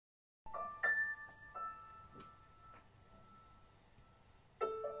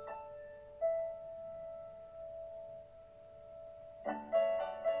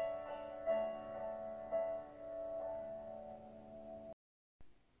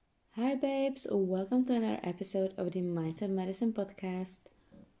Hi, babes. Welcome to another episode of the Mindset Medicine podcast.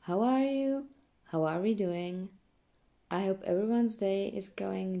 How are you? How are we doing? I hope everyone's day is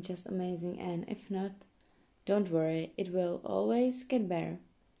going just amazing, and if not, don't worry, it will always get better.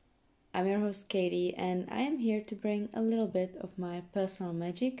 I'm your host, Katie, and I am here to bring a little bit of my personal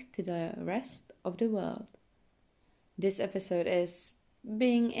magic to the rest of the world. This episode is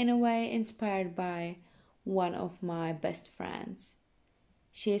being, in a way, inspired by one of my best friends.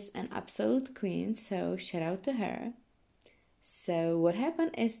 She's an absolute queen, so shout out to her. So what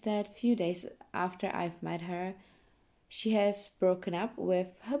happened is that few days after I've met her, she has broken up with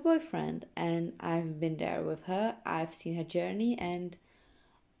her boyfriend, and I've been there with her. I've seen her journey, and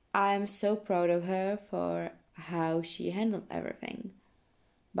I'm so proud of her for how she handled everything.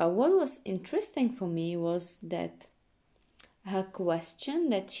 But what was interesting for me was that her question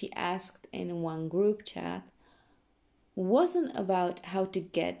that she asked in one group chat wasn't about how to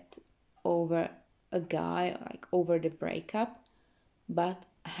get over a guy, like over the breakup, but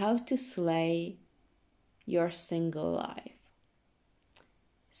how to slay your single life.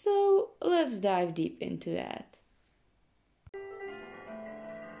 So let's dive deep into that.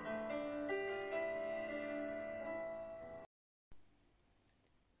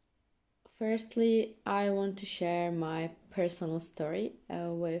 Firstly, I want to share my personal story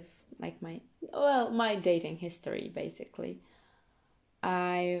with like my dating history basically.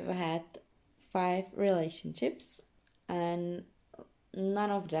 I've had 5 relationships, and none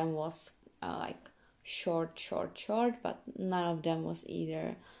of them was like short, but none of them was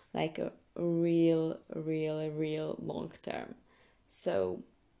either like a real long term. So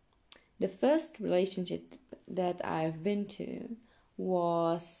the first relationship that I've been to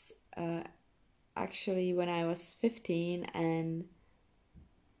was actually when I was 15, and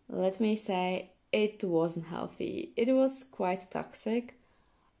let me say it wasn't healthy. It was quite toxic.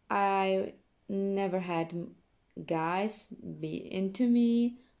 I never had guys be into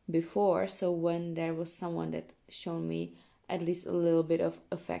me before, so when there was someone that showed me at least a little bit of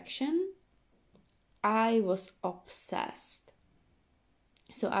affection, I was obsessed.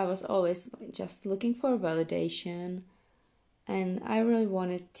 So I was always just looking for validation, and I really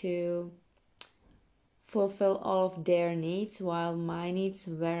wanted to fulfill all of their needs while my needs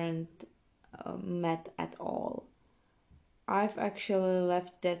weren't met at all. I've actually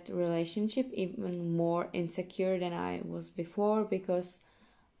left that relationship even more insecure than I was before, because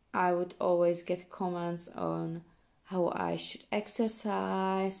I would always get comments on how I should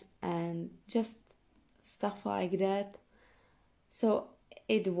exercise and just stuff like that. So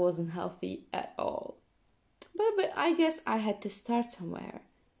it wasn't healthy at all. But I guess I had to start somewhere.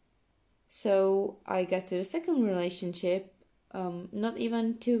 So I got to the second relationship not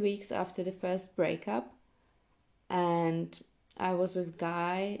even 2 weeks after the first breakup, and I was with a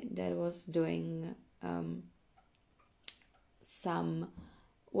guy that was doing some,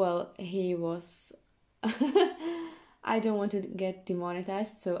 well, he was I don't want to get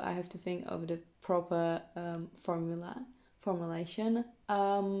demonetized, so I have to think of the proper formulation.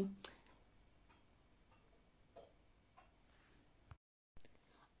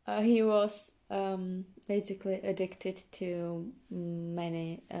 He was basically addicted to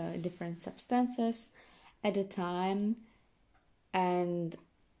many different substances at the time, and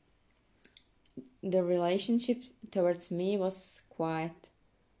the relationship towards me was quite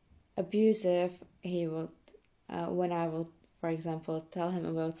abusive. He would, when I would, for example, tell him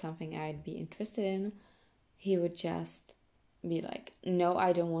about something I'd be interested in, he would just be like, "No,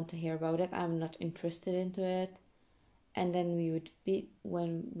 I don't want to hear about it. I'm not interested into it." And then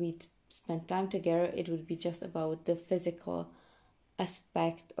when we'd spend time together, it would be just about the physical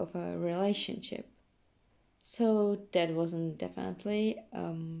aspect of a relationship. So that wasn't definitely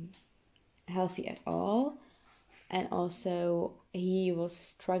healthy at all. And also, he was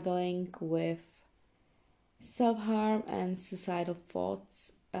struggling with self-harm and suicidal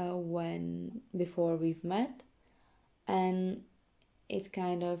thoughts when before we've met, and it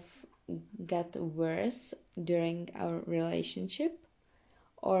kind of got worse during our relationship,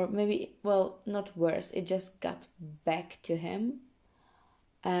 or maybe, well, not worse, it just got back to him,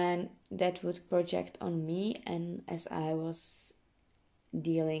 and that would project on me. And as I was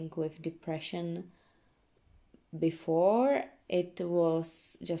dealing with depression before, it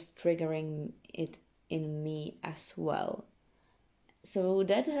was just triggering it in me as well. So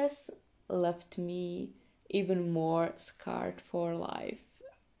that has left me even more scarred for life.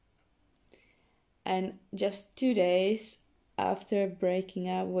 And just 2 days after breaking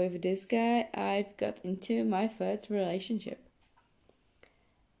up with this guy, I've got into my third relationship.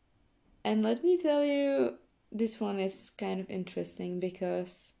 And let me tell you, this one is kind of interesting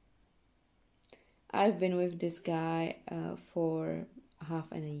because I've been with this guy for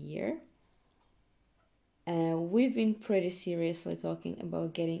half an a year. We've been pretty seriously talking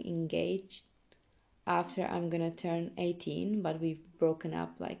about getting engaged after I'm gonna turn 18, but we've broken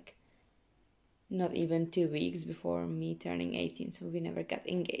up like not even 2 weeks before me turning 18, so we never got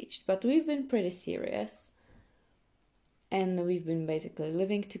engaged. But we've been pretty serious, and we've been basically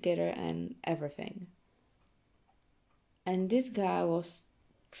living together and everything. And this guy was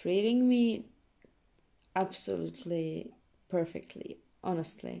treating me absolutely perfectly,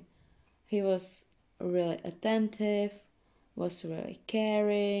 honestly. He was really attentive, was really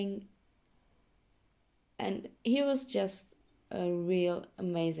caring, and he was just a real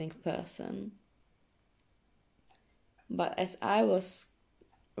amazing person. But as I was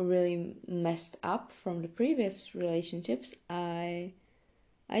really messed up from the previous relationships, I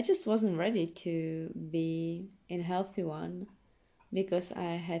just wasn't ready to be in a healthy one because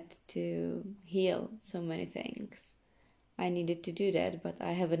I had to heal so many things. I needed to do that, but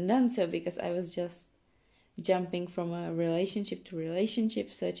I haven't done so because I was just jumping from a relationship to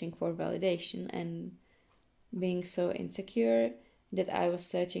relationship, searching for validation and being so insecure that I was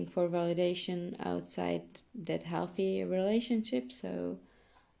searching for validation outside that healthy relationship. So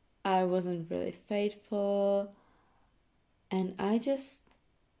I wasn't really faithful, and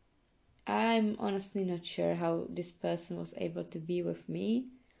I'm honestly not sure how this person was able to be with me.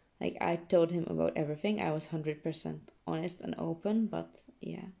 Like, I told him about everything. I was 100% honest and open, but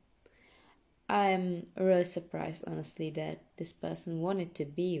yeah. I'm really surprised, honestly, that this person wanted to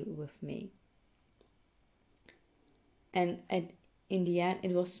be with me. And in the end,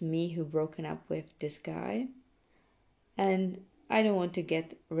 it was me who broken up with this guy. And I don't want to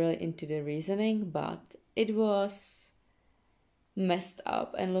get really into the reasoning, but it was messed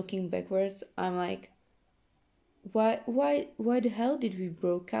up. And looking backwards, I'm like, why the hell did we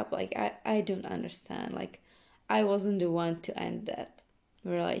broke up? Like, I don't understand. Like, I wasn't the one to end that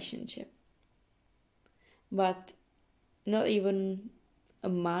relationship. But not even a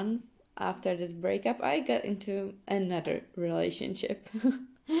month after that breakup, I got into another relationship.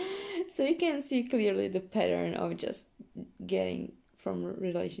 So you can see clearly the pattern of just getting from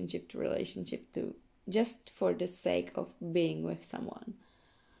relationship to relationship to just for the sake of being with someone.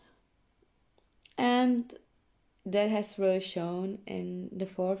 And that has really shown in the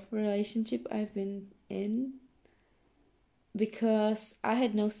fourth relationship I've been in, because I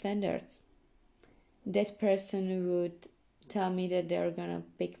had no standards. That person would tell me that they're gonna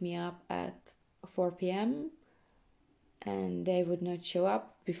pick me up at 4 p.m. and they would not show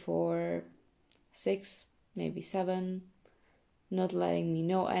up before 6, maybe 7, not letting me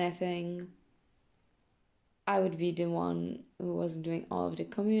know anything. I would be the one who was doing all of the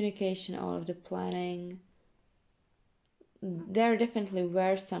communication, all of the planning. There definitely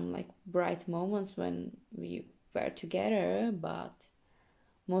were some like bright moments when we were together, but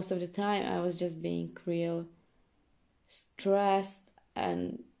most of the time I was just being real stressed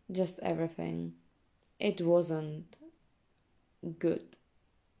and just everything. It wasn't good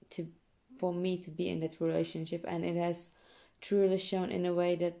to for me to be in that relationship, and it has truly shown in a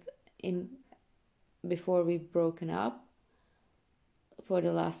way that in before we've broken up, for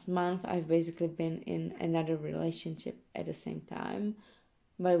the last month I've basically been in another relationship at the same time,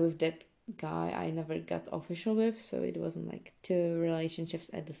 but with that guy I never got official with, so it wasn't like two relationships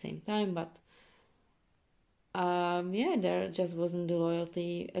at the same time. But yeah, there just wasn't the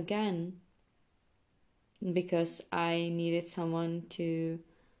loyalty again, because I needed someone to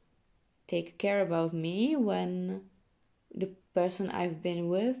take care about me when the person I've been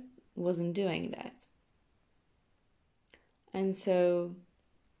with wasn't doing that. And so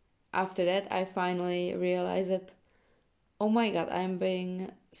after that, I finally realized that, oh my god, I'm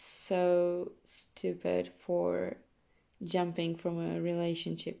being so stupid for jumping from a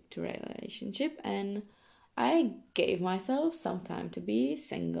relationship to relationship, and I gave myself some time to be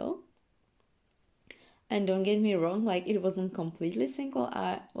single. And don't get me wrong, like, it wasn't completely single.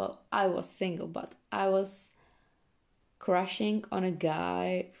 I was single, but I was crushing on a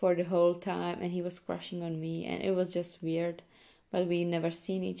guy for the whole time, and he was crushing on me, and it was just weird. But we never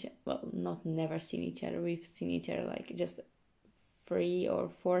seen each, well, not never seen each other, we've seen each other like just 3 or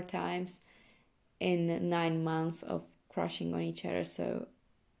 4 times in 9 months of crushing on each other. So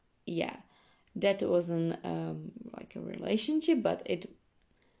yeah, that wasn't like a relationship, but it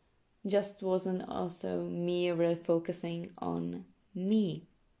just wasn't also me really focusing on me.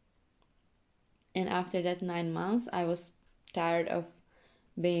 And after that 9 months, I was tired of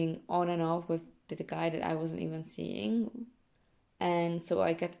being on and off with the guy that I wasn't even seeing. And so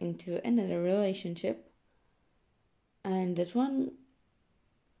I got into another relationship. And that one,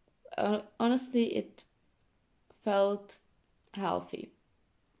 honestly, it felt healthy.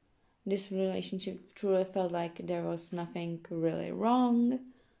 This relationship truly felt like there was nothing really wrong.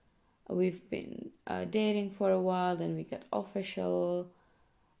 We've been dating for a while, then we got official,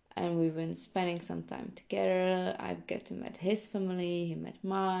 and we've been spending some time together. I've got to meet his family, he met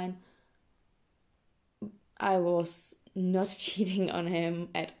mine. I was not cheating on him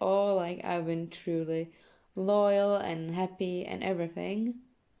at all. Like, I've been truly loyal and happy and everything.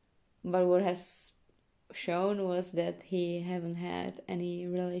 But what has shown was that he haven't had any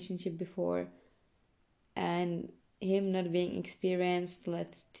relationship before, and him not being experienced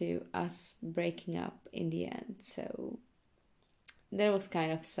led to us breaking up in the end. So that was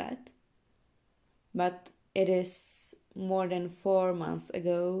kind of sad. But it is more than 4 months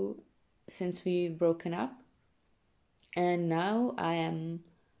ago since we've broken up, and now I am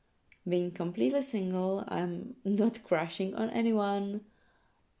being completely single. I'm not crushing on anyone.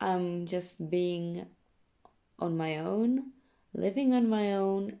 I'm just being on my own, living on my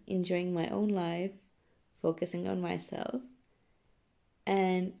own, enjoying my own life, focusing on myself.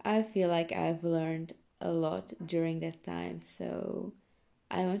 And I feel like I've learned a lot during that time, so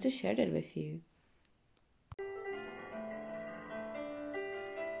I want to share that with you.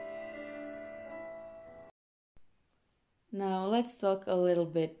 Now, let's talk a little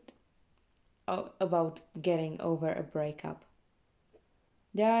bit about getting over a breakup.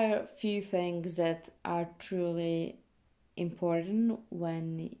 There are a few things that are truly important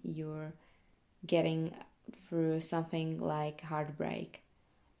when you're getting through something like heartbreak.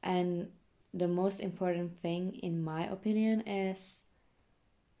 And the most important thing, in my opinion, is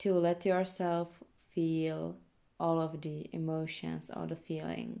to let yourself feel all of the emotions, all the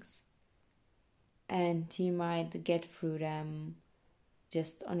feelings. And you might get through them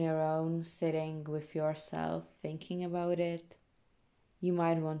just on your own, sitting with yourself, thinking about it. You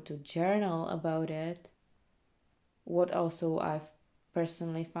might want to journal about it. What also I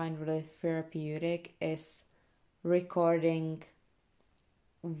personally find really therapeutic is recording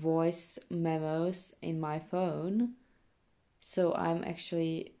voice memos in my phone. So I'm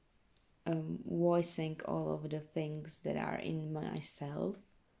actually voicing all of the things that are in myself,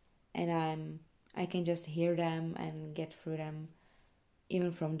 and I can just hear them and get through them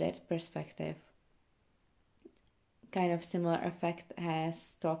even from that perspective. Kind of similar effect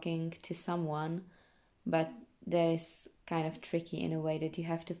as talking to someone, but that is kind of tricky in a way that you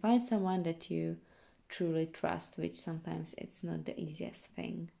have to find someone that you truly trust, which sometimes it's not the easiest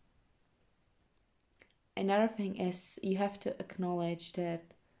thing. Another thing is you have to acknowledge that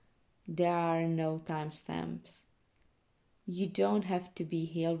there are no timestamps. You don't have to be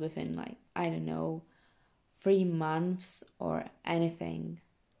healed within, like, I don't know, 3 months or anything.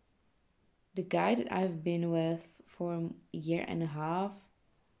 The guy that I've been with for a year and a half,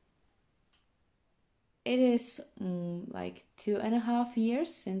 it is like 2.5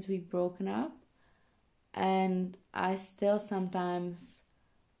 years since we've broken up, and I still sometimes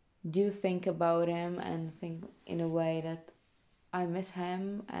do think about him and think in a way that I miss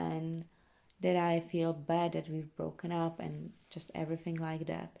him and that I feel bad that we've broken up and just everything like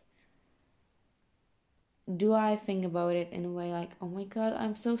that. Do I think about it in a way like, oh my god,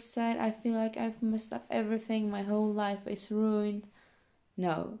 I'm so sad, I feel like I've messed up everything, my whole life is ruined?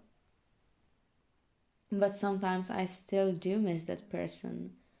 No. But sometimes I still do miss that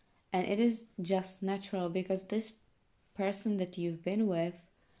person. And it is just natural because this person that you've been with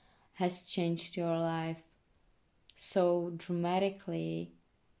has changed your life so dramatically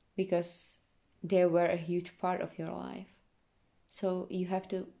because they were a huge part of your life. So you have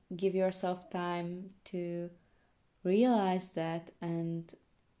to give yourself time to realize that, and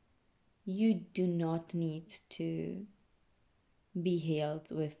you do not need to be healed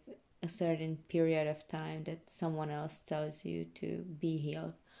with a certain period of time that someone else tells you to be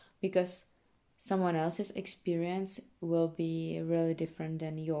healed, because someone else's experience will be really different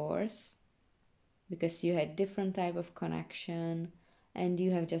than yours, because you had different type of connection and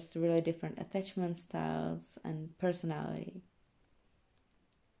you have just really different attachment styles and personality.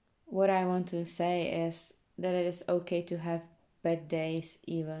 What I want to say is that it is okay to have bad days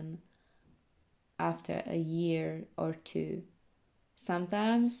even after a year or two.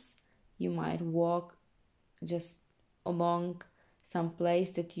 Sometimes you might walk just along some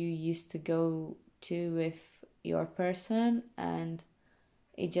place that you used to go to with your person, and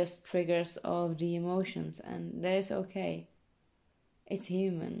it just triggers all of the emotions, and that is okay. It's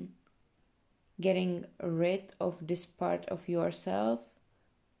human. Getting rid of this part of yourself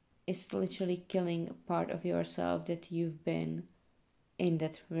is literally killing a part of yourself that you've been in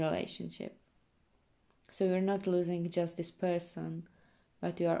that relationship. So you're not losing just this person,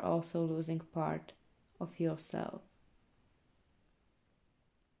 but you are also losing part of yourself.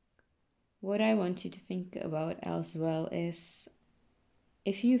 What I want you to think about as well is,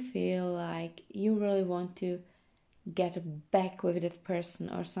 if you feel like you really want to get back with that person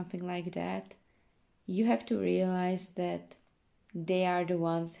or something like that, you have to realize that they are the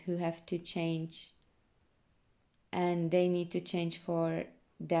ones who have to change, and they need to change for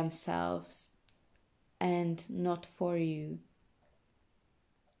themselves and not for you,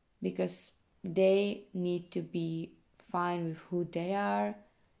 because they need to be fine with who they are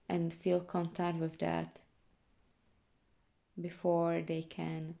and feel content with that before they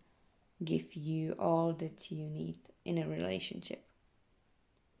can give you all that you need in a relationship.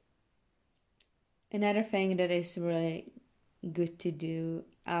 Another thing that is really good to do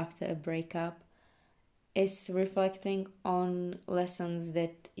after a breakup is reflecting on lessons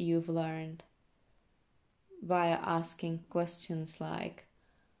that you've learned via asking questions like,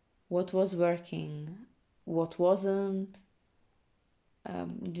 what was working, what wasn't?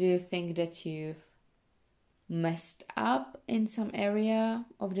 Do you think that you've messed up in some area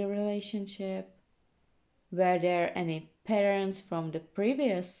of the relationship? Were there any patterns from the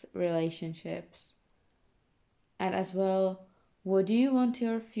previous relationships? And as well, what do you want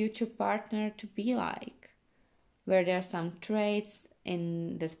your future partner to be like? Were there some traits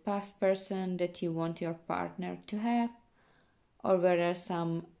in the past person that you want your partner to have? Or were there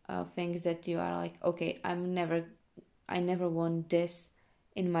some things that you are like, okay, I never want this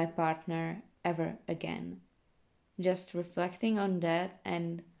in my partner ever again? Just reflecting on that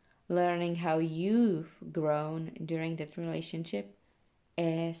and learning how you've grown during that relationship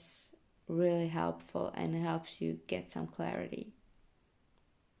is really helpful and helps you get some clarity.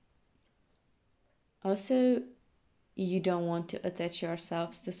 Also, you don't want to attach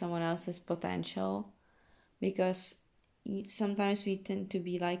yourselves to someone else's potential, because sometimes we tend to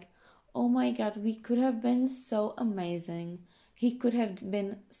be like, oh my god, we could have been so amazing. He could have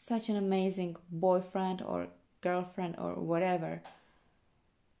been such an amazing boyfriend or girlfriend or whatever.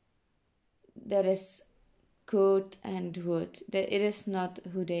 That is could and would. That it is not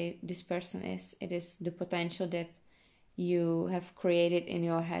who this person is. It is the potential that you have created in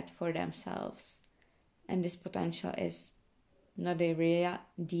your head for themselves. And this potential is not the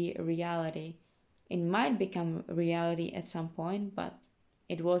reality. It might become reality at some point, but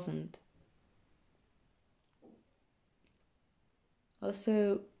it wasn't.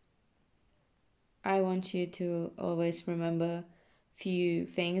 Also, I want you to always remember few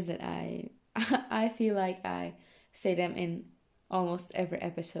things that I I feel like I say them in almost every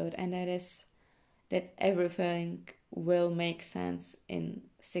episode, and that is that everything will make sense in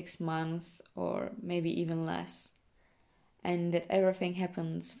 6 months or maybe even less, and that everything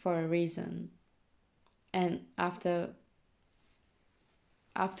happens for a reason, and after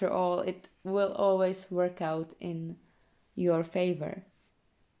all, it will always work out in your favor.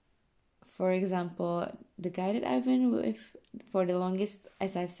 For example, the guy that I've been with for the longest,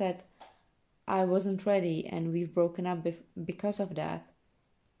 as I've said, I wasn't ready and we've broken up because of that.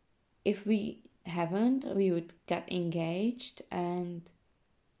 If we haven't, we would get engaged, and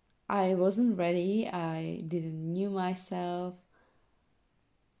I wasn't ready, I didn't knew myself,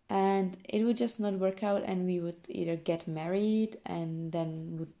 and it would just not work out, and we would either get married and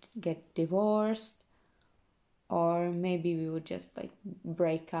then would get divorced, or maybe we would just like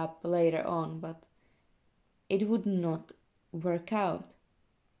break up later on, but it would not work out.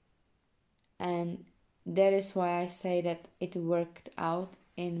 And that is why I say that it worked out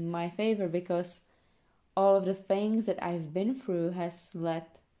in my favor, because all of the things that I've been through has led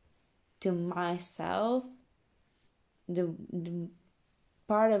to myself, the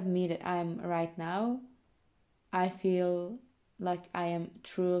part of me that I'm right now. I feel like I am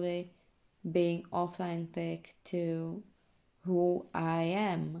truly being authentic to who I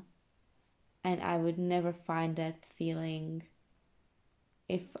am, and I would never find that feeling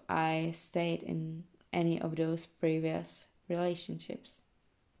if I stayed in any of those previous relationships.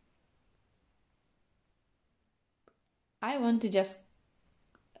 I want to just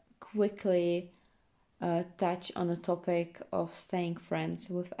quickly touch on the topic of staying friends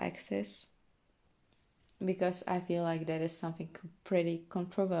with exes, because I feel like that is something pretty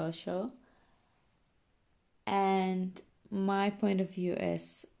controversial. And my point of view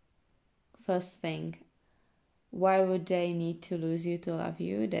is, first thing, why would they need to lose you to love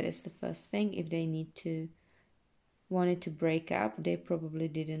you? That is the first thing. If they wanted to break up, they probably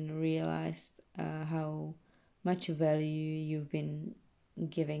didn't realize how much value you've been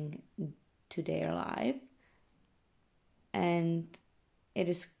giving to their life. And it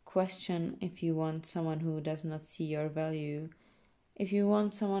is question if you want someone who does not see your value if you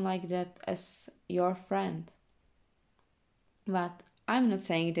want someone like that as your friend. But I'm not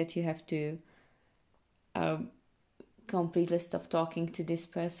saying that you have to completely stop talking to this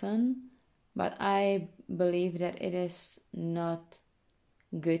person, but I believe that it is not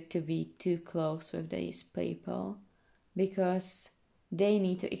good to be too close with these people, because they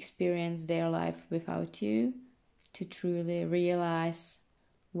need to experience their life without you to truly realize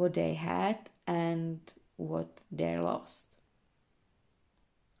what they had and what they lost.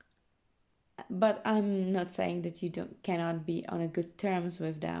 But I'm not saying that you cannot be on a good terms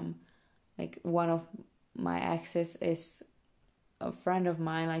with them. Like, one of my exes is a friend of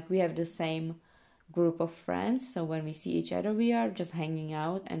mine. Like, we have the same group of friends, so when we see each other we are just hanging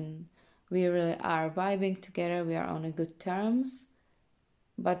out and we really are vibing together, we are on a good terms,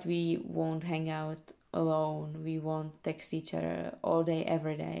 but we won't hang out alone, we won't text each other all day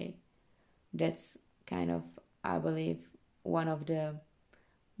every day. That's kind of, I believe, one of the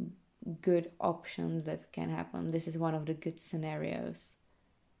good options that can happen. This is one of the good scenarios.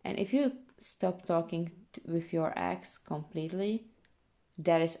 And if you stop talking with your ex completely,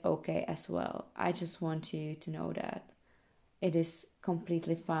 that is okay as well. I just want you to know that it is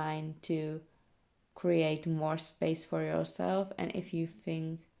completely fine to create more space for yourself. And if you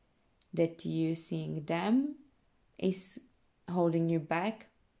think that you seeing them is holding you back,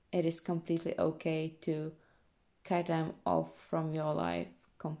 it is completely okay to cut them off from your life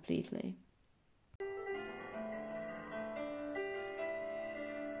completely.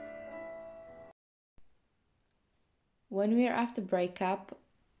 When we're after breakup,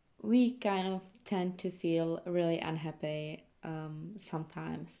 we kind of tend to feel really unhappy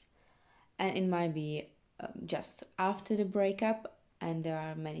sometimes, and it might be just after the breakup, and there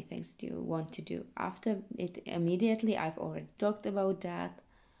are many things that you want to do after it immediately. I've already talked about that.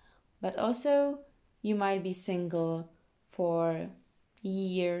 But also, you might be single for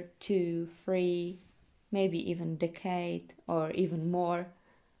year, 2, 3, maybe even decade or even more,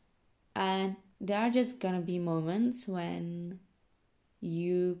 and there are just gonna be moments when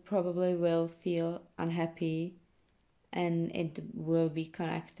you probably will feel unhappy, and it will be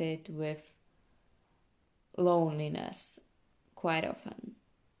connected with loneliness quite often.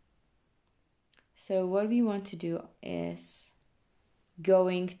 So what we want to do is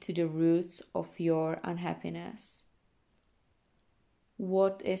going to the roots of your unhappiness.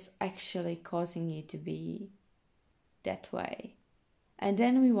 What is actually causing you to be that way? And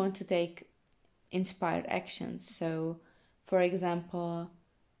then we want to take inspired actions. So, for example,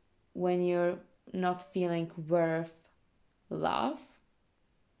 when you're not feeling worth love,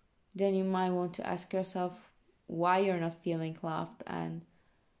 then you might want to ask yourself why you're not feeling loved, and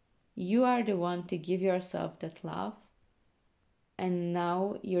you are the one to give yourself that love. And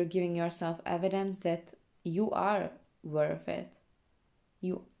now you're giving yourself evidence that you are worth it.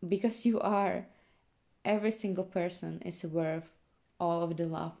 Because you are. Every single person is worth all of the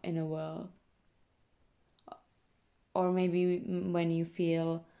love in the world. Or maybe when you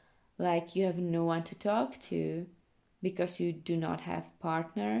feel like you have no one to talk to because you do not have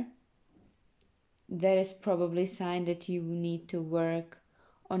partner, that is probably a sign that you need to work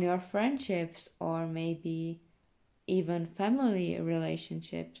on your friendships or maybe even family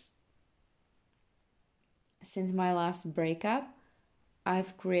relationships. Since my last breakup,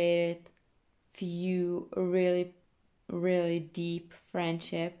 I've created few really, really deep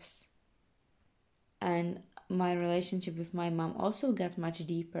friendships, and my relationship with my mom also got much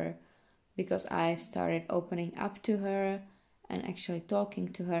deeper because I started opening up to her and actually talking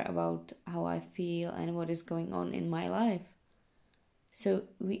to her about how I feel and what is going on in my life. So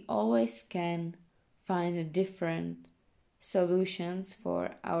we always can find different solutions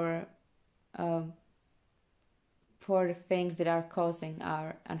for our for the things that are causing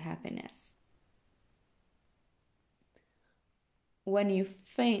our unhappiness. When you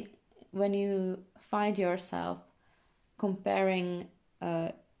think when you find yourself comparing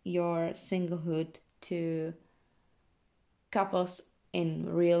your singlehood to couples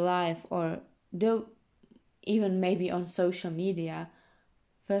in real life, or though even maybe on social media,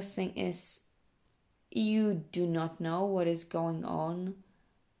 first thing is you do not know what is going on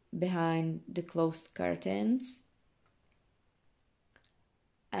behind the closed curtains,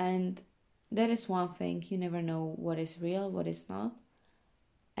 and that is one thing. You never know what is real, what is not.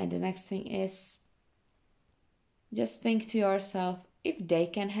 And the next thing is just think to yourself, if they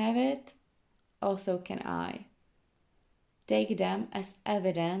can have it, also can I. Take them as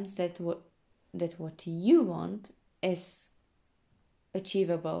evidence that what you want is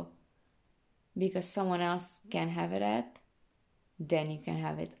achievable, because someone else can have it at, then you can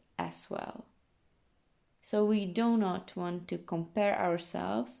have it as well. So we do not want to compare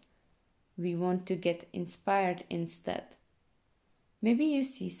ourselves, we want to get inspired instead. Maybe you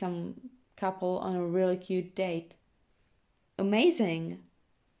see some couple on a really cute date. Amazing!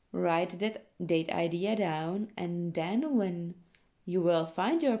 Write that date idea down, and then when you will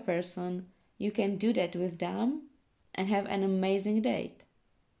find your person, you can do that with them and have an amazing date.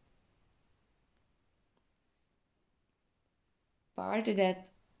 Part that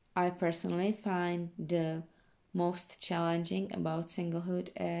I personally find the most challenging about singlehood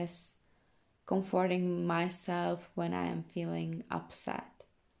is comforting myself when I am feeling upset.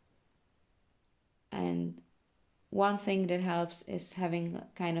 And one thing that helps is having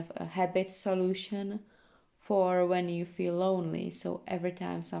kind of a habit solution for when you feel lonely. So every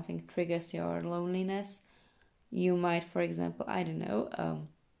time something triggers your loneliness, you might, for example, I don't know,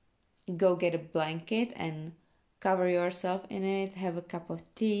 go get a blanket and cover yourself in it, have a cup of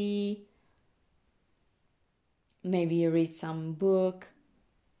tea, maybe you read some book,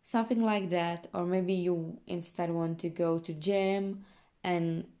 something like that. Or maybe you instead want to go to gym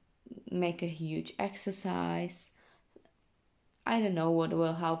and make a huge exercise. I don't know what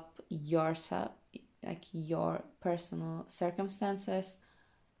will help yourself, like your personal circumstances,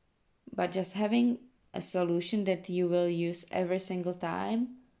 but just having a solution that you will use every single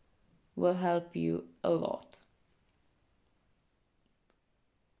time will help you a lot.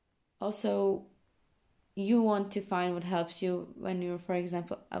 Also, you want to find what helps you when you're, for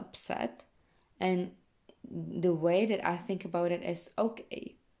example, upset. And the way that I think about it is,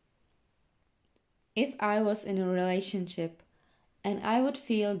 okay, if I was in a relationship and I would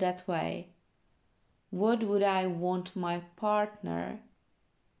feel that way, what would I want my partner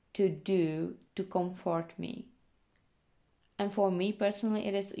to do to comfort me? And for me personally,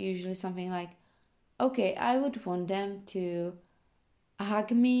 it is usually something like, okay, I would want them to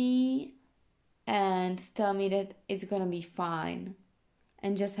hug me and tell me that it's gonna be fine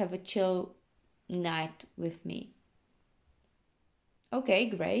and just have a chill night with me. Okay,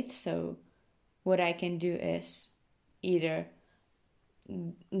 great. So, what I can do is either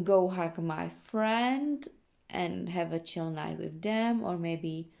go hug my friend and have a chill night with them, or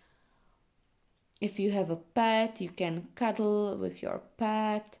maybe if you have a pet, you can cuddle with your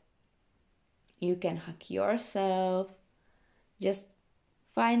pet, you can hug yourself. Just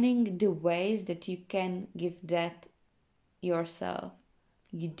finding the ways that you can give that yourself.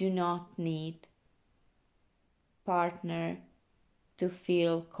 You do not need partner to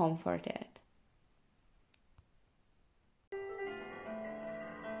feel comforted.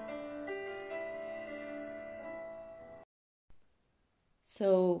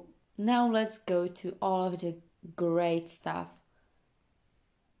 So now let's go to all of the great stuff.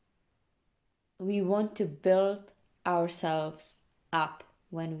 We want to build ourselves up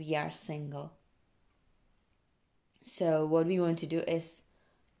when we are single. So what we want to do is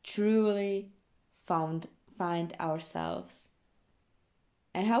truly find ourselves.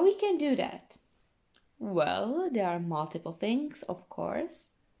 And how we can do that? Well, there are multiple things, of course.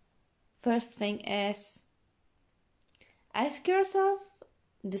 First thing is ask yourself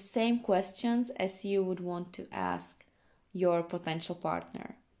the same questions as you would want to ask your potential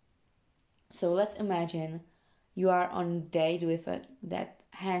partner. So let's imagine you are on a date with that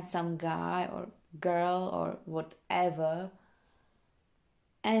handsome guy or girl or whatever,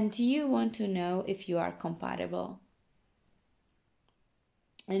 and you want to know if you are compatible.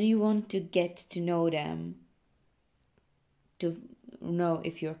 And you want to get to know them to know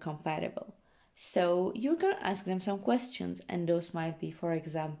if you're compatible. So you're going to ask them some questions, and those might be, for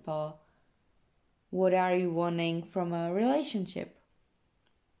example, what are you wanting from a relationship?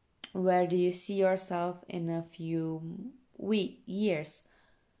 Where do you see yourself in a few years?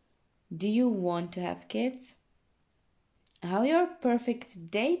 Do you want to have kids? How your perfect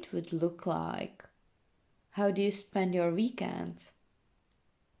date would look like? How do you spend your weekends?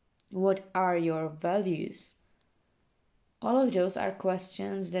 What are your values? All of those are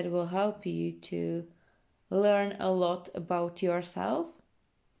questions that will help you to learn a lot about yourself.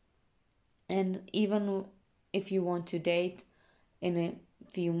 And even if you want to date in a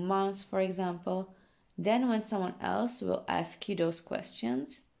few months, for example, then when someone else will ask you those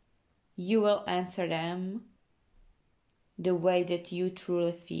questions, you will answer them the way that you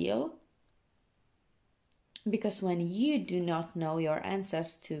truly feel. Because when you do not know your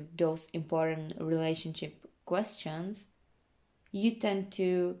answers to those important relationship questions, you tend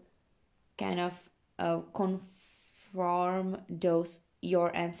to kind of conform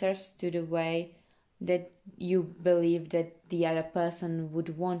your answers to the way that you believe that the other person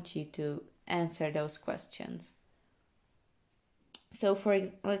would want you to answer those questions. So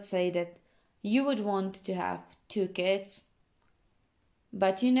let's say that you would want to have 2 kids,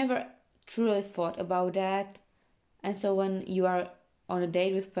 but you never truly thought about that. And so when you are on a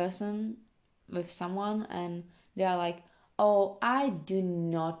date with someone and they are like, "Oh, I do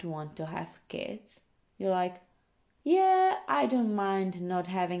not want to have kids." You're like, "Yeah, I don't mind not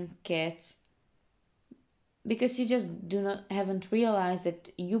having kids." Because you just do not haven't realized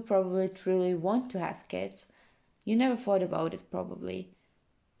that you probably truly want to have kids. You never thought about it probably.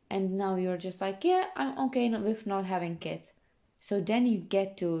 And now you're just like, "Yeah, I'm okay with not having kids." So then you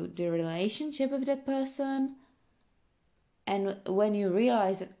get to the relationship with that person, and when you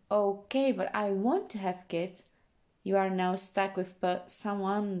realize that, okay, but I want to have kids, you are now stuck with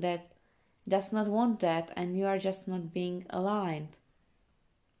someone that does not want that, and you are just not being aligned.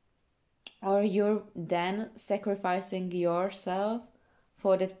 Or you're then sacrificing yourself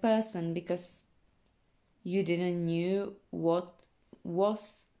for that person because you didn't knew what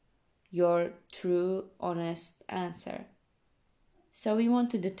was your true honest answer. So we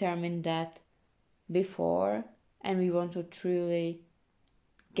want to determine that before, and we want to truly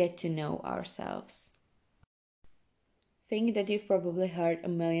get to know ourselves. Thing that you've probably heard a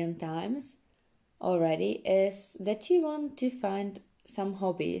million times already is that you want to find some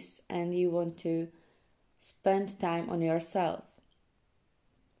hobbies and you want to spend time on yourself.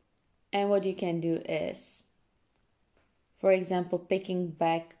 And what you can do is, for example, picking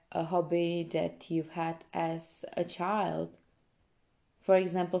back a hobby that you've had as a child. For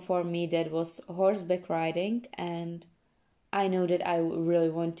example, for me, that was horseback riding, and I know that I really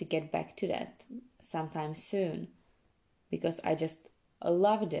want to get back to that sometime soon because I just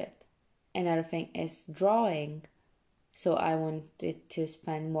loved it. Another thing is drawing. So I wanted to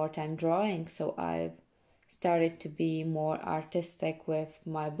spend more time drawing, so I've started to be more artistic with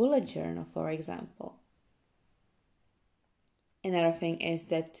my bullet journal, for example. Another thing is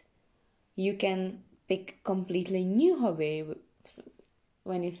that you can pick completely new hobby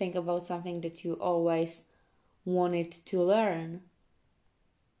when you think about something that you always wanted to learn.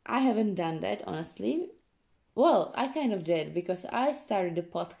 I haven't done that, honestly. Well, I kind of did because I started a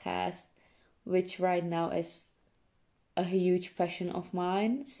podcast, which right now is a huge passion of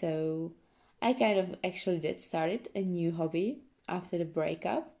mine. So I kind of actually did start a new hobby after the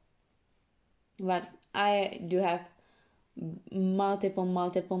breakup. But I do have multiple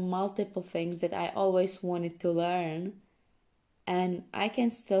things that I always wanted to learn. And I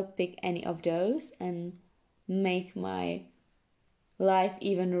can still pick any of those and make my life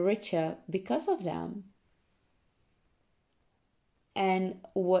even richer because of them. And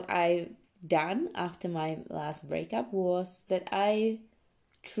what I've done after my last breakup was that I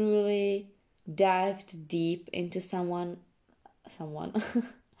truly dived deep into someone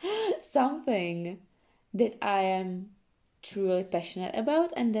something that I am truly passionate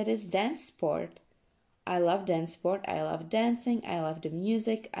about, and that is dance sport. I love dance sport. I love dancing. I love the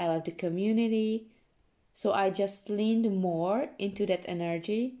music. I love the community. So I just leaned more into that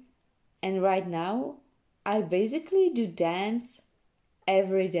energy. And right now, I basically do dance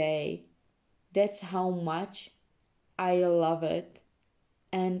every day. That's how much I love it.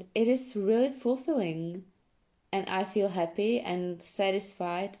 And it is really fulfilling. And I feel happy and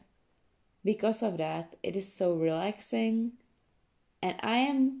satisfied because of that. It is so relaxing. And I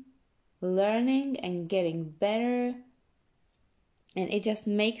am learning and getting better. And it just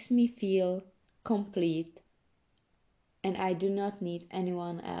makes me feel complete. And I do not need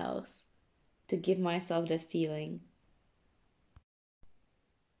anyone else to give myself that feeling.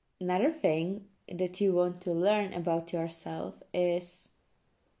 Another thing that you want to learn about yourself is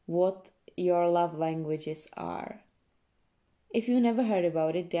what your love languages are. If you never heard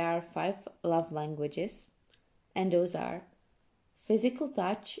about it, there are 5 love languages, and those are physical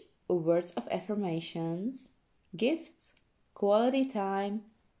touch, words of affirmations, gifts, quality time,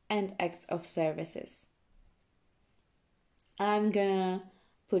 and acts of services. I'm gonna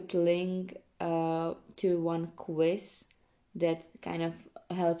put link to one quiz that kind of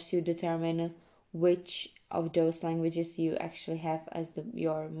helps you determine which of those languages you actually have as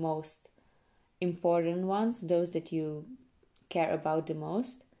your most important ones, those that you care about the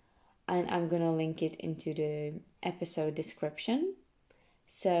most. And I'm gonna link it into the episode description.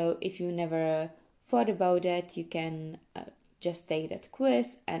 So if you never thought about that, you can just take that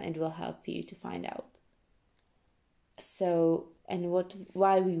quiz and it will help you to find out. So, and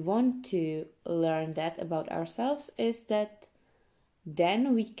why we want to learn that about ourselves is that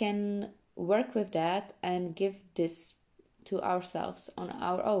then we can work with that and give this to ourselves on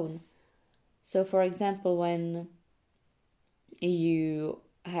our own. So, for example, when you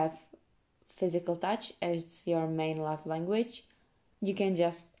have physical touch as your main love language, you can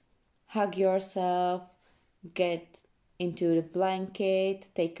just hug yourself, get into the blanket,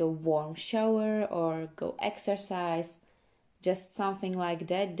 take a warm shower, or go exercise. Just something like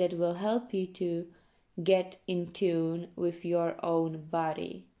that that will help you to get in tune with your own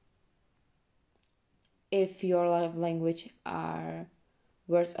body. If your love language are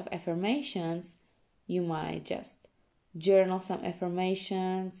words of affirmations, you might just journal some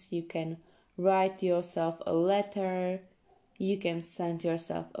affirmations, you can write yourself a letter, you can send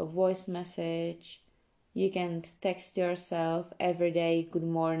yourself a voice message, you can text yourself every day good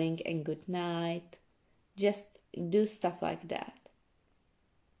morning and good night. Just do stuff like that.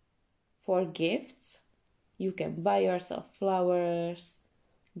 For gifts, you can buy yourself flowers,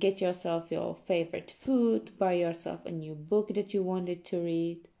 get yourself your favorite food, buy yourself a new book that you wanted to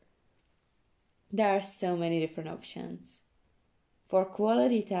read. There are so many different options. For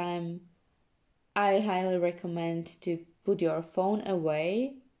quality time, I highly recommend to put your phone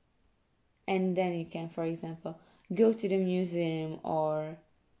away, and then you can, for example, go to the museum or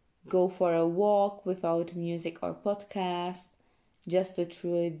go for a walk without music or podcast, just to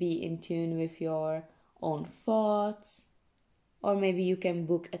truly be in tune with your own thoughts. Or maybe you can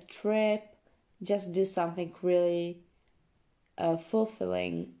book a trip, just do something really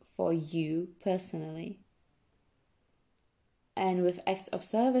fulfilling for you personally. And with acts of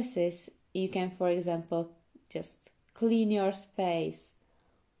services, you can, for example, just clean your space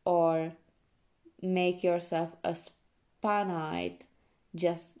or make yourself a spa night,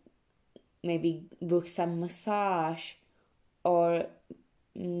 just maybe book some massage, or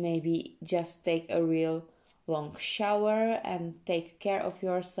maybe just take a real long shower and take care of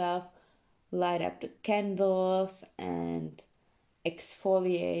yourself, light up the candles and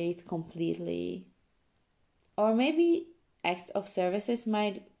exfoliate completely. Or maybe acts of services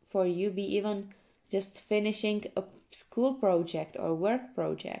might for you be even just finishing a school project or work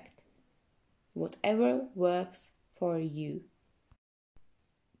project. Whatever works for you.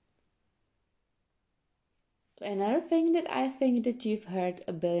 Another thing that I think that you've heard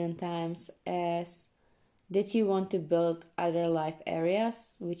a billion times is that you want to build other life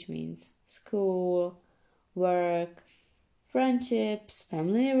areas, which means school, work, friendships,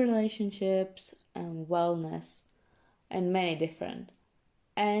 family relationships, and wellness, and many different.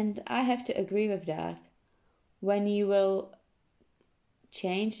 And I have to agree with that. When you will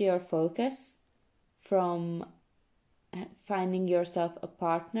change your focus from finding yourself a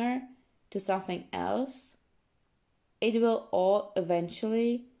partner to something else, it will all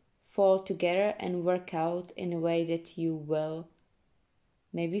eventually fall together and work out in a way that you will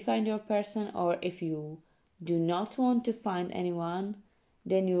maybe find your person, or if you do not want to find anyone,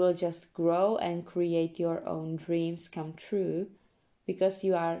 then you will just grow and create your own dreams come true because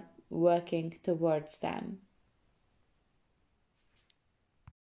you are working towards them.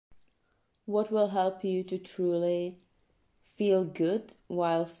 What will help you to truly feel good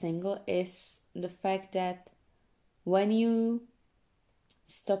while single is the fact that when you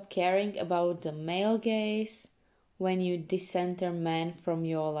stop caring about the male gaze, when you decenter men from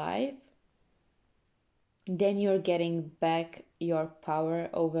your life, then you're getting back your power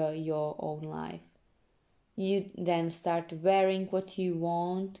over your own life. You then start wearing what you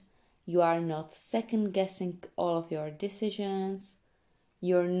want. You are not second guessing all of your decisions.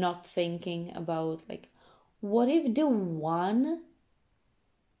 You're not thinking about, like, what if the one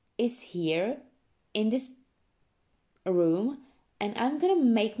is here in this room and I'm gonna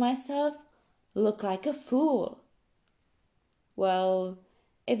make myself look like a fool? Well,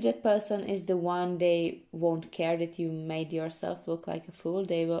 if that person is the one, they won't care that you made yourself look like a fool.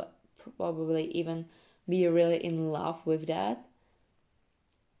 They will probably even be really in love with that.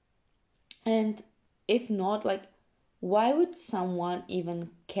 And if not, like, why would someone even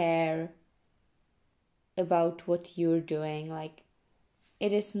care about what you're doing? Like,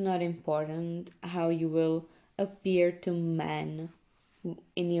 it is not important how you will appear to men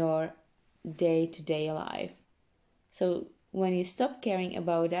in your day-to-day life. So when you stop caring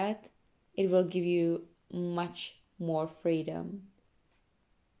about that, it will give you much more freedom.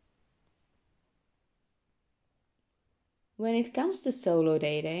 When it comes to solo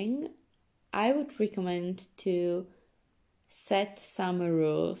dating, I would recommend to set some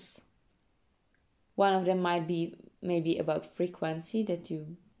rules. One of them might be maybe about frequency, that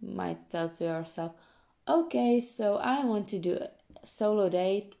you might tell to yourself, okay, so I want to do a solo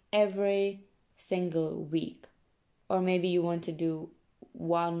date every single week. Or maybe you want to do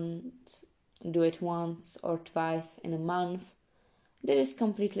it once or twice in a month. That is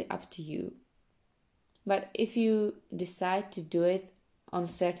completely up to you. But if you decide to do it on a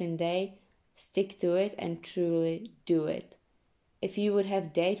certain day, stick to it and truly do it. if you would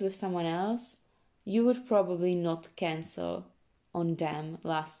have date with someone else, you would probably not cancel on them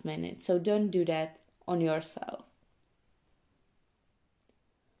last minute. So don't do that on yourself.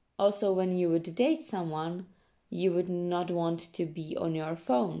 Also, when you would date someone, you would not want to be on your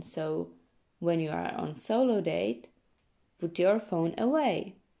phone. So when you are on solo date, put your phone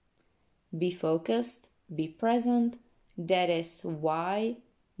away. Be focused, be present. That is why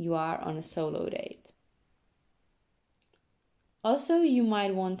you are on a solo date. Also, you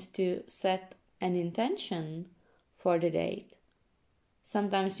might want to set an intention for the date.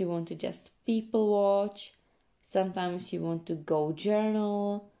 Sometimes you want to just people watch, sometimes you want to go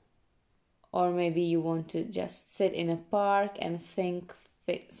journal, or maybe you want to just sit in a park and think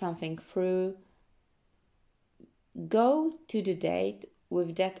something through. Go to the date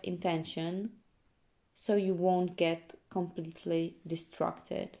with that intention so you won't get completely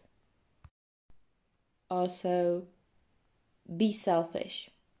distracted. Also, be selfish.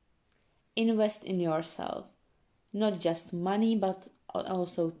 Invest in yourself. Not just money, but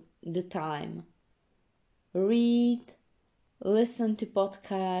also the time. Read, listen to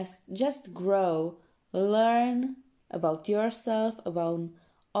podcasts, just grow, learn about yourself, about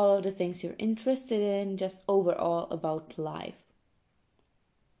all of the things you're interested in, just overall about life.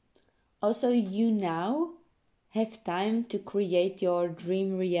 Also, you now have time to create your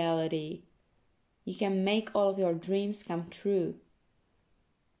dream reality. You can make all of your dreams come true.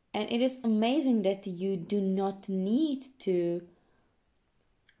 And it is amazing that you do not need to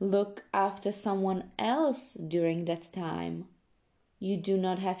look after someone else during that time. You do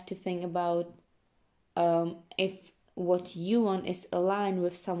not have to think about if what you want is aligned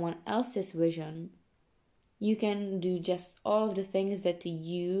with someone else's vision. You can do just all of the things that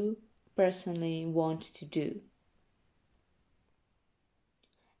you personally want to do.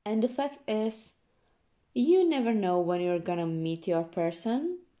 And the fact is, you never know when you're gonna meet your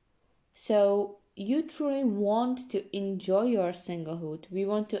person. So you truly want to enjoy your singlehood. We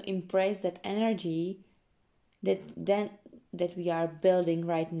want to embrace that energy that we are building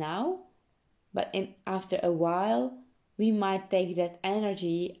right now. But after a while, we might take that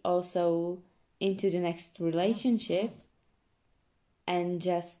energy also into the next relationship and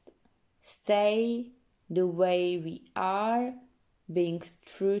just stay the way we are, being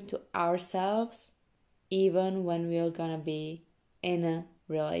true to ourselves, even when we're gonna be in a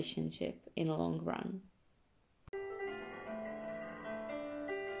relationship in the long run.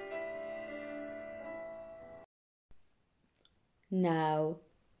 Now,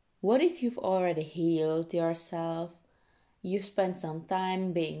 what if you've already healed yourself? You spent some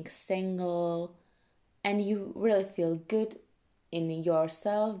time being single and you really feel good in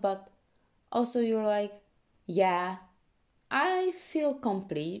yourself, but also you're like, yeah, I feel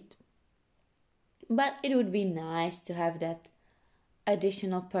complete, but it would be nice to have that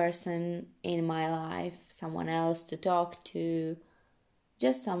additional person in my life, someone else to talk to,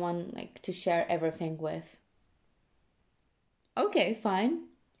 just someone like to share everything with. Okay, fine.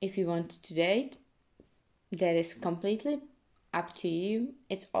 If you want to date, that is completely up to you.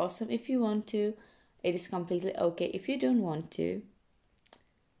 It's awesome if you want to. It is completely okay if you don't want to.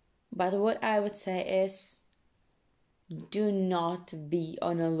 But what I would say is, do not be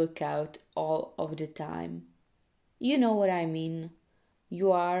on a lookout all of the time. You know what I mean.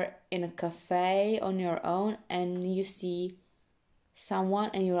 You are in a cafe on your own and you see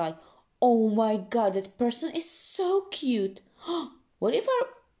someone and you're like, oh my god, that person is so cute. What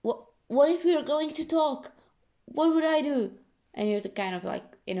if we are going to talk? What would I do? And you kind of like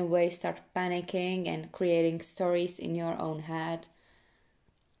in a way start panicking and creating stories in your own head.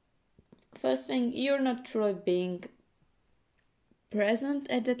 First thing, you're not truly being present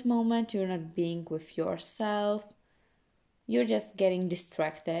at that moment, you're not being with yourself, you're just getting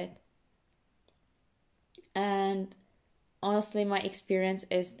distracted. And honestly, my experience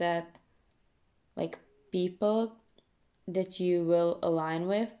is that like people that you will align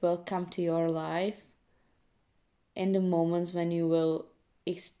with will come to your life in the moments when you will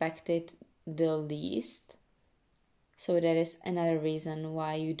expect it the least. So that is another reason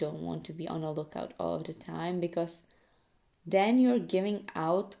why you don't want to be on a lookout all of the time, because then you're giving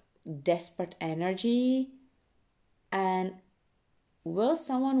out desperate energy. And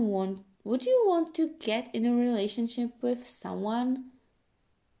would you want to get in a relationship with someone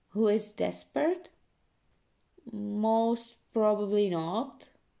who is desperate? Most probably not,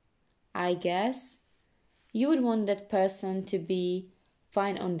 I guess. You would want that person to be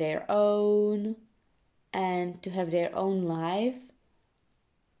fine on their own and to have their own life.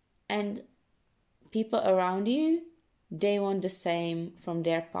 And people around you, they want the same from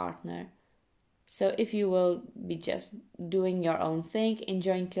their partner. So if you will be just doing your own thing,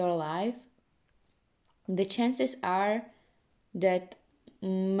 enjoying your life, the chances are that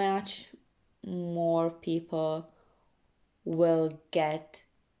much more people will get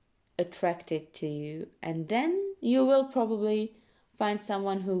attracted to you, and then you will probably find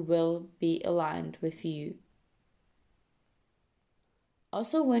someone who will be aligned with you.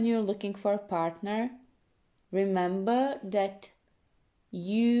 Also, when you're looking for a partner, remember that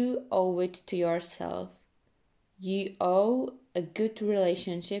you owe it to yourself. You owe a good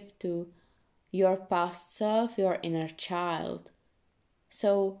relationship to your past self, your inner child.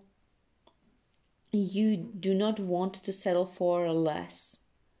 So you do not want to settle for less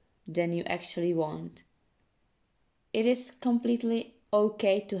than you actually want. It is completely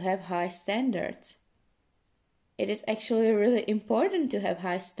okay to have high standards. It is actually really important to have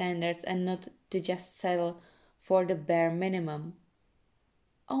high standards and not to just settle for the bare minimum.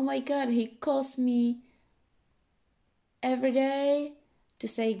 Oh my god, he calls me every day to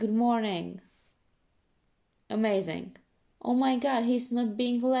say good morning. Amazing. Oh my god, he's not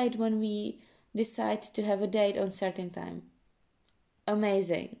being late when we decide to have a date on certain time.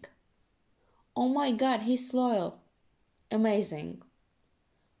 Amazing. Oh my god, he's loyal. Amazing.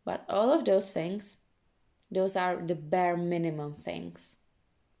 But all of those things, those are the bare minimum things.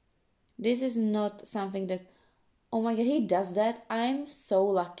 This is not something that, oh my god, he does that. I'm so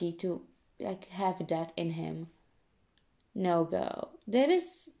lucky to have that in him. No, girl. That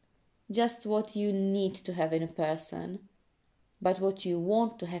is just what you need to have in a person. But what you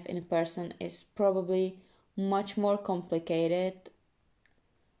want to have in a person is probably much more complicated.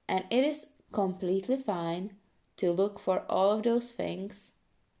 And it is completely fine to look for all of those things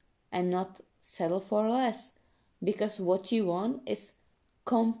and not settle for less, because what you want is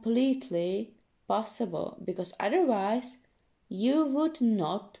completely possible, because otherwise you would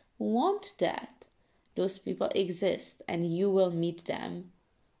not want that. Those people exist and you will meet them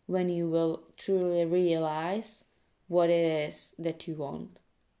when you will truly realize what it is that you want.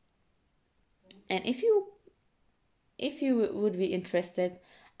 And if you would be interested,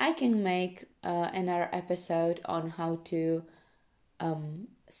 I can make another episode on how to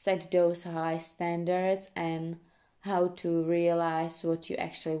set those high standards and how to realize what you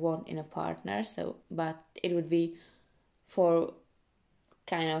actually want in a partner. So, but it would be for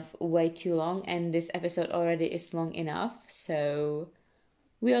kind of way too long, and this episode already is long enough. So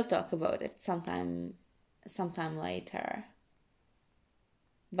we'll talk about it sometime later.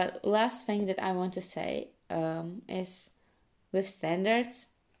 But last thing that I want to say is, with standards,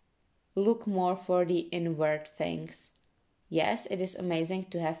 look more for the inward things. Yes, it is amazing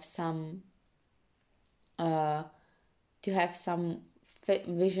to have some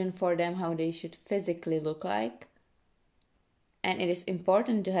vision for them, how they should physically look like, and it is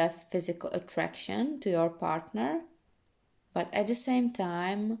important to have physical attraction to your partner, but at the same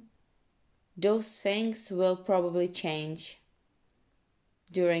time those things will probably change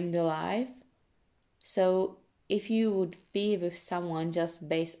during the life. So if you would be with someone just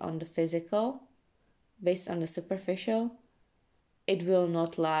based on the physical, based on the superficial, it will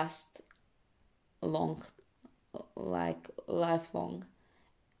not last long, like lifelong.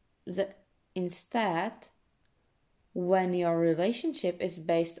 Instead, when your relationship is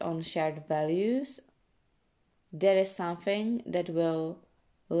based on shared values, that is something that will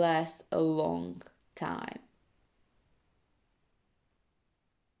last a long time.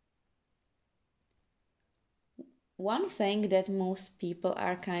 One thing that most people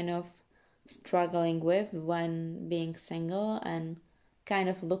are kind of struggling with when being single and kind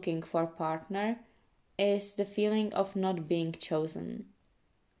of looking for a partner is the feeling of not being chosen.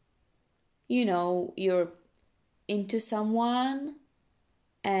 You know, you're into someone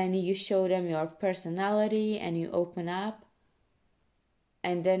and you show them your personality and you open up,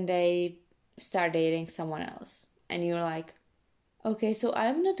 and then they start dating someone else and you're like, okay, so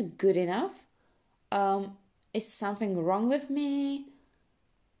I'm not good enough. Is something wrong with me?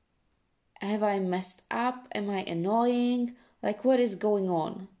 Have I messed up? Am I annoying? Like, what is going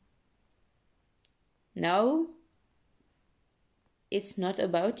on? No, it's not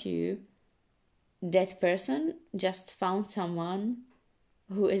about you. That person just found someone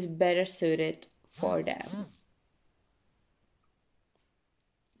who is better suited for them.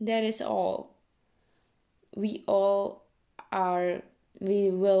 That is all. We will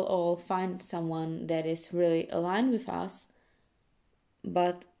all find someone that is really aligned with us,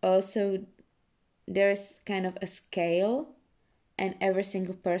 but also there is kind of a scale, and every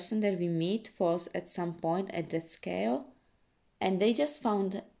single person that we meet falls at some point at that scale, and they just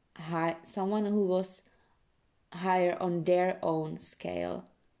found someone who was higher on their own scale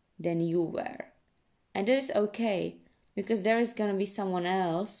than you were. And that is okay, because there is going to be someone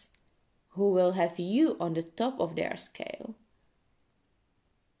else who will have you on the top of their scale.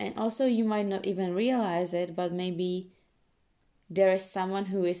 And also, you might not even realize it, but maybe there is someone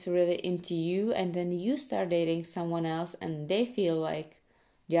who is really into you, and then you start dating someone else and they feel like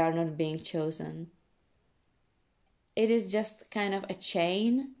they are not being chosen. It is just kind of a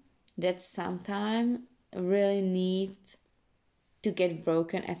chain that sometimes really needs to get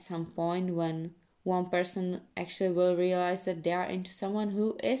broken at some point, when one person actually will realize that they are into someone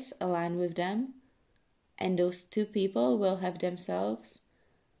who is aligned with them, and those two people will have themselves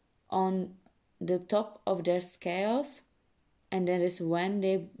on the top of their scales, and that is when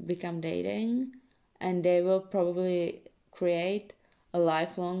they become dating, and they will probably create a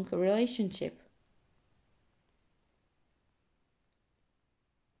lifelong relationship.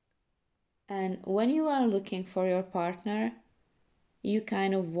 And when you are looking for your partner, you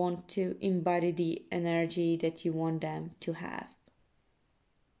kind of want to embody the energy that you want them to have.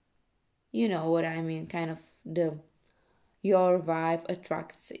 You know what I mean, kind of the your vibe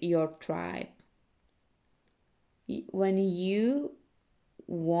attracts your tribe. When you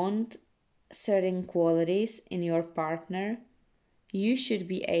want certain qualities in your partner, you should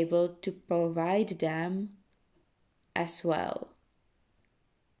be able to provide them as well.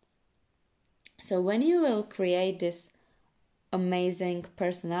 So when you will create this amazing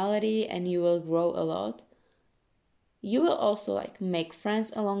personality and you will grow a lot, you will also like make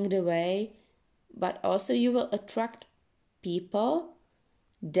friends along the way, but also you will attract people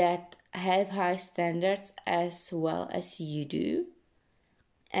that have high standards as well as you do.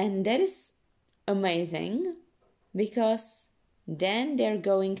 And that is amazing, because then they're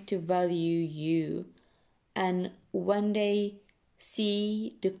going to value you. And when they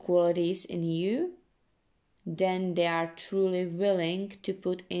see the qualities in you, then they are truly willing to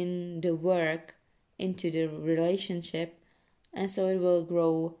put in the work into the relationship, and so it will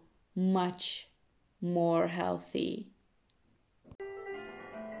grow much more healthy.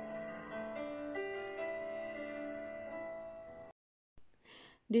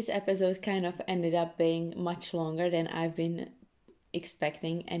 This episode kind of ended up being much longer than I've been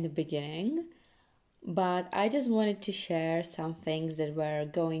expecting in the beginning, but I just wanted to share some things that were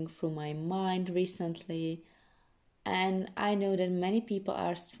going through my mind recently. And I know that many people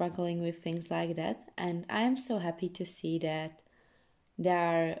are struggling with things like that, and I am so happy to see that there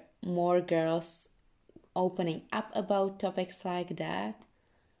are more girls opening up about topics like that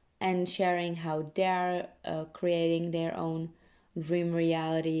and sharing how they're creating their own dream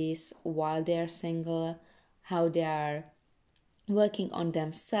realities while they're single, how they are working on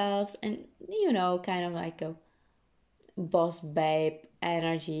themselves, and kind of like a boss babe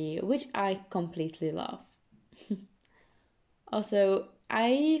energy, which I completely love. Also,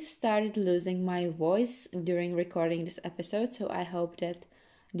 I started losing my voice during recording this episode, so I hope that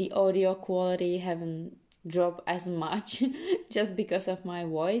the audio quality haven't dropped as much just because of my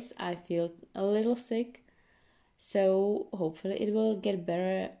voice. I feel a little sick, so hopefully it will get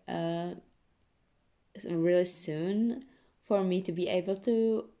better really soon for me to be able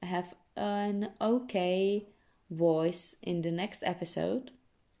to have an okay voice in the next episode.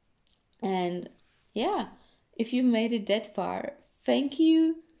 And yeah, if you've made it that far, thank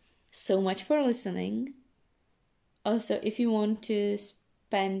you so much for listening. Also, if you want to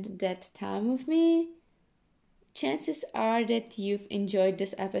spend that time with me, chances are that you've enjoyed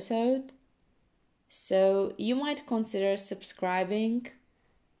this episode. So you might consider subscribing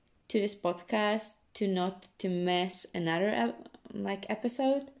to this podcast to not to miss another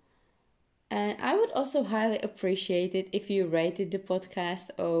episode. And I would also highly appreciate it if you rated the podcast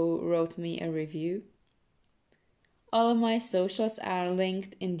or wrote me a review. All of my socials are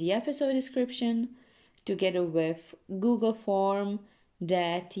linked in the episode description, together with Google form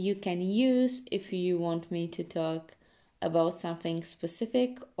that you can use if you want me to talk about something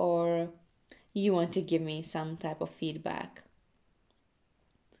specific or you want to give me some type of feedback.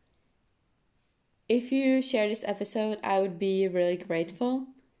 If you share this episode, I would be really grateful,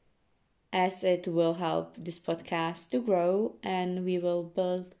 as it will help this podcast to grow and we will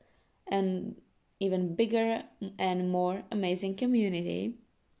build an even bigger and more amazing community.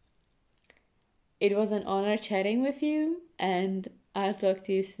 It was an honor chatting with you, and I'll talk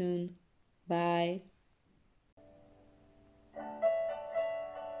to you soon. Bye.